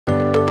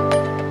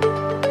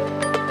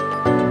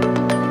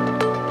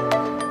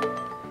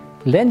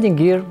Landing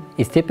gear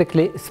is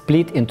typically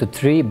split into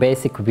three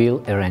basic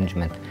wheel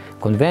arrangements: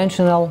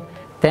 conventional,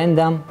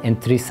 tandem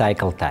and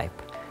tricycle type.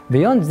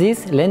 Beyond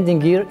this, landing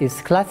gear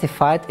is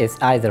classified as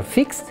either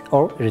fixed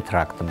or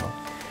retractable.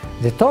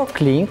 The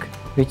torque link,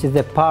 which is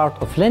a part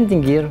of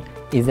landing gear,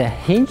 is a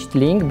hinged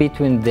link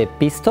between the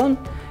piston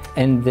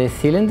and the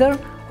cylinder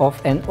of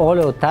an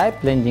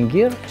oleo-type landing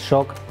gear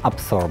shock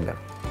absorber.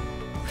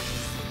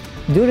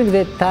 During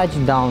the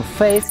touchdown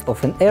phase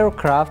of an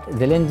aircraft,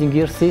 the landing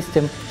gear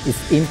system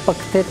is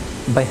impacted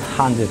by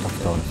hundreds of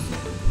tons.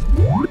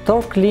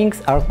 Torque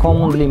links are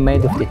commonly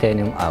made of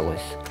titanium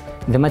alloys.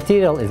 The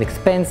material is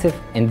expensive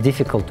and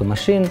difficult to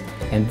machine,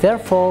 and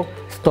therefore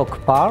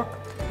stock parts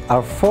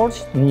are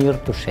forged near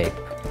to shape.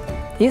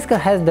 Iscar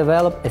has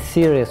developed a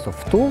series of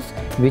tools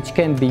which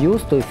can be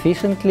used to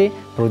efficiently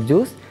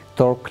produce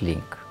torque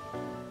link.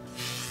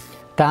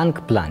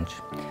 TANGPLUNGE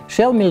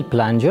Shell Mill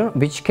Plunger,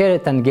 which carry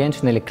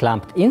tangentially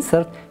clamped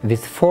insert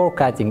with 4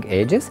 cutting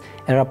edges,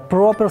 are a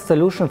proper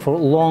solution for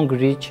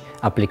long-reach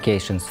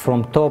applications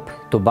from top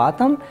to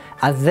bottom,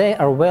 as they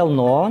are well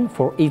known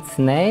for its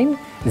name,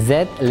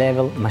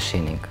 Z-level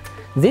machining.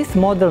 This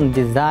modern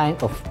design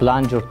of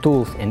plunger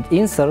tools and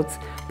inserts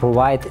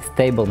provide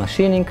stable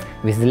machining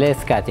with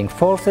less cutting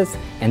forces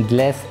and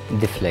less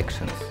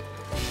deflections.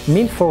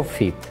 Mill for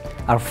feet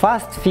are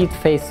fast-feed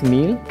face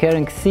mill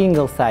carrying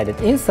single-sided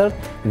insert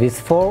with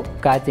 4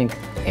 cutting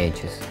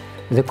edges.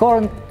 The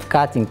current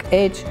cutting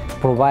edge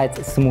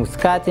provides smooth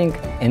cutting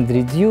and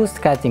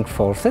reduced cutting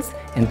forces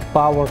and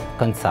power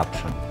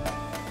consumption.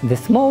 The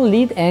small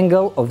lead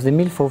angle of the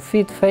mill for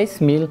feet face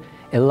mill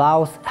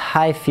allows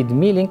high feed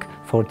milling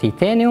for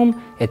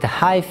titanium at a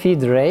high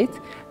feed rate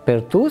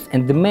per tooth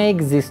and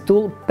makes this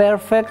tool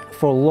perfect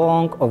for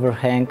long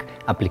overhang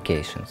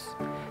applications.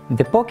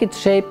 The pocket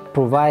shape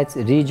provides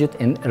rigid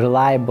and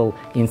reliable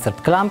insert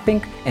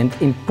clamping and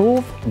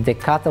improves the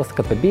cutter's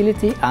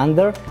capability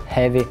under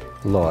heavy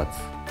loads.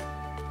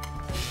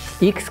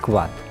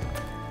 X-Quad.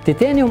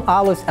 Titanium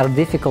alloys are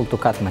difficult to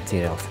cut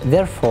materials.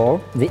 Therefore,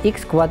 the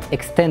X-Quad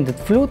extended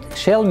flute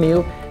shell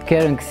mill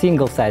carrying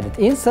single-sided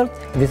insert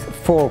with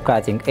 4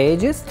 cutting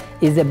edges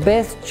is the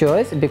best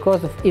choice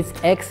because of its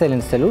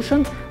excellent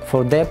solution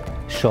for depth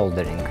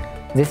shouldering.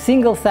 The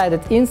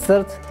single-sided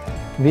insert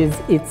with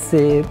its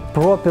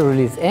proper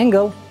release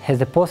angle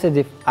has a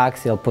positive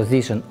axial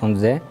position on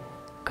the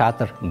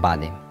cutter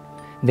body.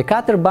 The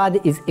cutter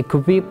body is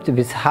equipped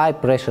with high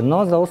pressure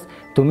nozzles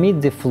to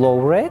meet the flow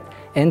rate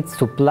and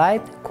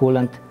supplied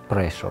coolant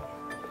pressure.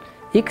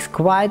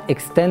 X-Quad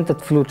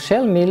extended flute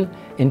shell mill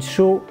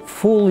ensure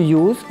full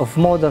use of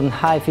modern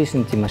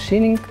high-efficiency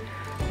machining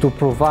to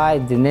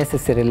provide the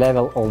necessary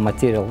level of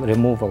material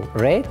removal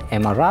rate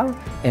 (MRR)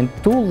 and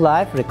tool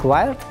life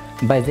required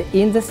by the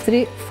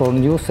industry for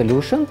new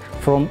solution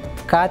from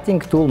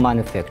cutting tool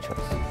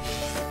manufacturers.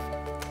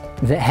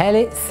 The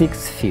Heli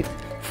 6-feet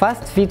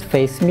fast-feed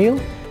face mill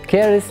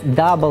carries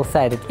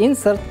double-sided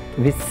insert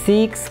with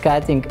 6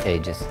 cutting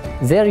edges.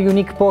 Their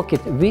unique pocket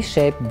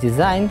V-shaped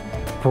design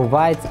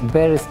provides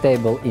very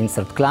stable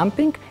insert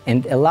clamping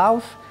and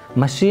allows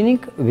machining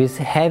with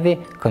heavy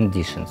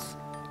conditions.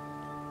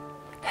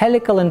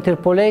 Helical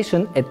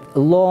interpolation at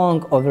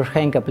long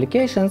overhang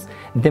applications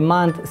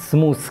demand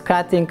smooth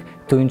cutting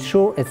to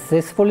ensure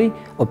successful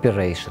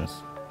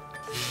operations.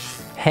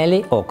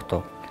 Heli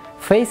Octo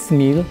face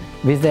mill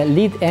with a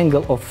lead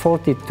angle of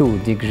 42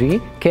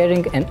 degrees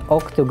carrying an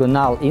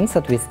octagonal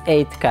insert with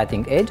 8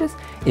 cutting edges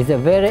is a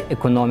very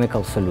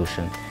economical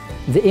solution.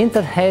 The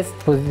insert has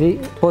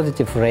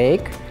positive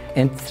rake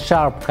and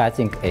sharp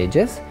cutting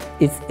edges.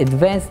 Its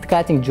advanced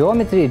cutting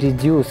geometry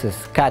reduces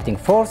cutting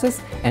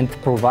forces and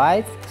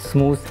provides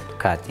smooth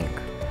cutting.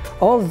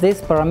 All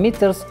these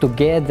parameters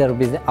together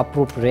with the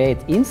appropriate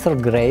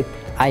insert grade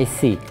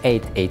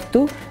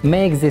IC882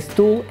 make this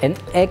tool an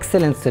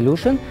excellent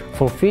solution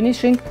for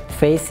finishing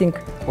facing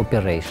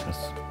operations.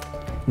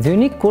 The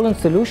unique coolant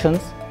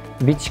solutions,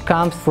 which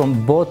comes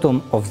from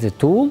bottom of the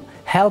tool,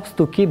 helps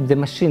to keep the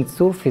machine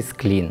surface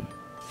clean.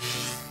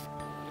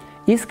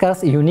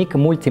 Iscar's unique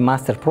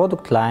Multimaster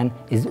product line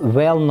is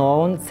well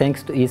known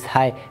thanks to its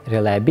high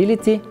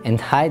reliability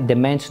and high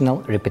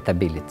dimensional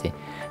repeatability.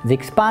 The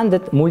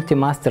expanded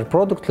Multimaster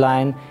product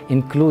line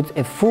includes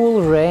a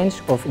full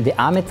range of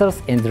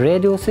diameters and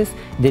radiuses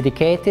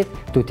dedicated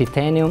to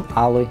titanium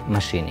alloy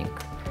machining.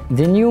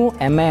 The new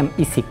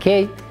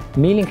ECK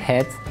milling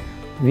heads,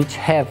 which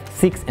have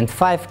 6 and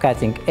 5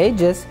 cutting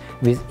edges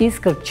with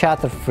Iscar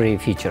chatter-free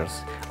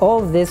features. All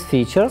these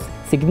features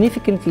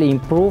significantly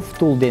improve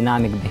tool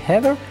dynamic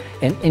behavior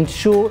and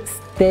ensure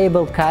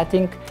stable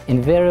cutting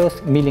in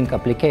various milling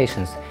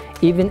applications,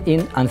 even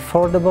in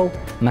unaffordable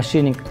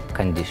machining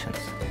conditions.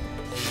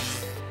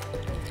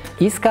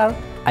 Iscar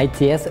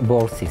ITS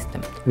bore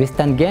system with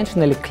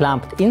tangentially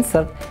clamped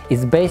insert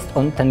is based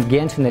on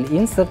tangential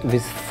insert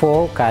with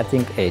 4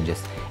 cutting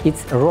edges.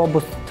 Its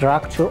robust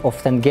structure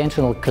of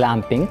tangential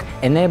clamping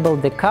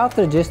enables the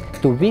cartridges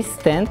to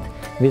withstand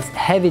with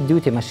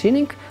heavy-duty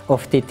machining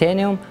of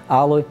titanium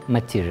alloy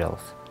materials.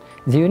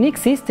 The unique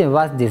system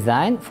was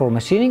designed for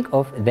machining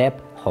of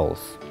depth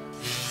holes.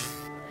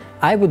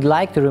 I would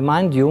like to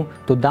remind you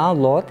to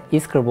download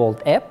Iscar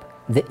Vault app,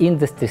 the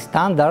industry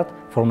standard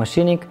for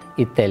machining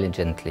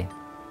intelligently.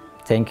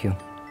 Thank you.